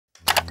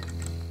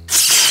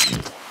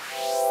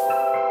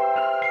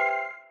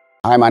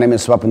Hi, my name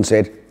is Swapan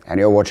Seth, and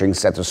you're watching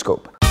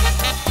Sethoscope.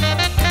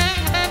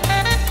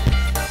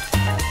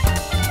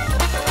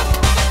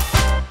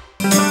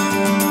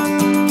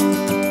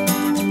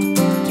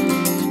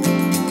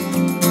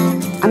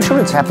 I'm sure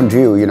it's happened to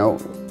you,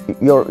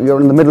 You're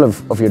in the middle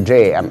of your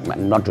day.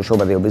 I'm not too sure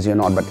whether you're busy or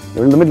not, but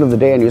you're in the middle of the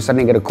day and you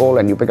suddenly get a call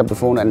and you pick up the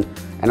phone and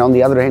on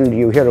the other end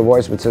you hear a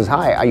voice which says,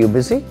 "Hi, are you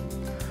busy?"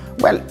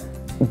 Well,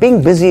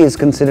 being busy is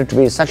considered to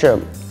be such a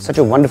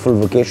wonderful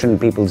vocation in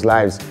people's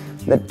lives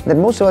that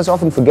most of us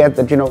often forget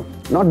that,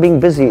 not being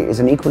busy is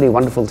an equally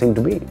wonderful thing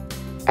to be.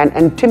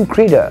 And Tim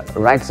Kreider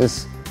writes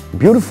this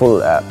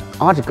beautiful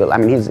article. I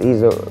mean,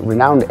 he's a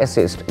renowned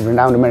essayist,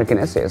 renowned American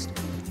essayist,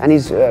 and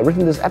he's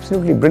written this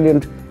absolutely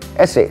brilliant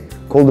essay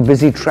called The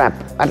Busy Trap.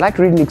 I'd like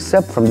to read an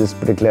excerpt from this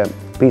particular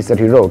piece that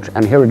he wrote,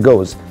 and here it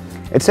goes.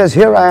 It says,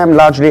 "Here I am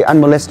largely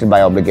unmolested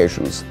by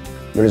obligations.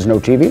 There is no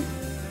TV.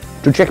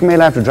 To check mail,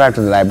 I have to drive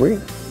to the library.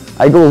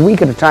 I go a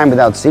week at a time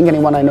without seeing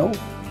anyone I know.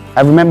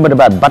 I've remembered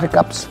about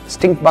buttercups,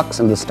 stink bugs,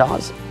 and the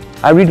stars.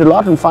 I read a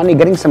lot and finally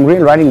getting some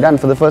real writing done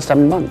for the first time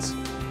in months.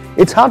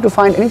 It's hard to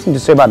find anything to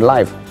say about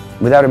life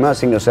without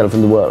immersing yourself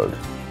in the world.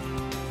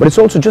 But it's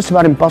also just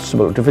about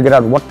impossible to figure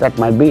out what that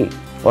might be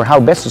or how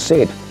best to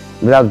say it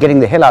without getting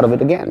the hell out of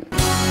it again."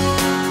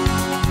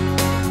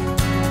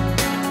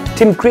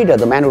 Tim Kreider,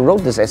 the man who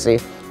wrote this essay,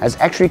 has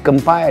actually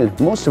compiled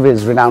most of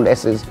his renowned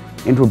essays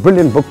into a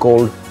brilliant book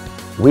called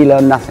We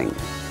Learn Nothing.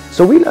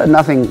 So We Learn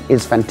Nothing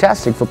is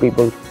fantastic for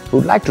people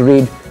who'd like to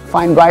read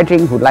fine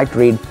writing, who'd like to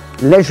read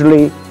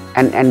leisurely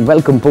and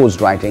well-composed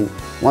writing.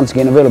 Once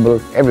again, available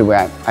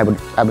everywhere. I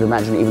would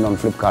imagine even on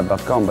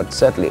Flipkart.com, but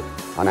certainly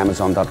on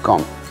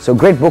Amazon.com. So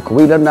great book,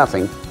 We Learn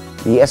Nothing,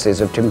 the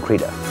essays of Tim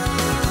Kreider.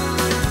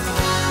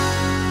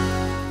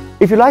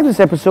 If you like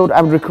this episode,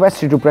 I would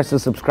request you to press the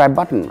subscribe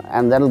button,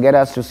 and that'll get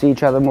us to see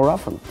each other more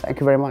often. Thank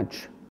you very much.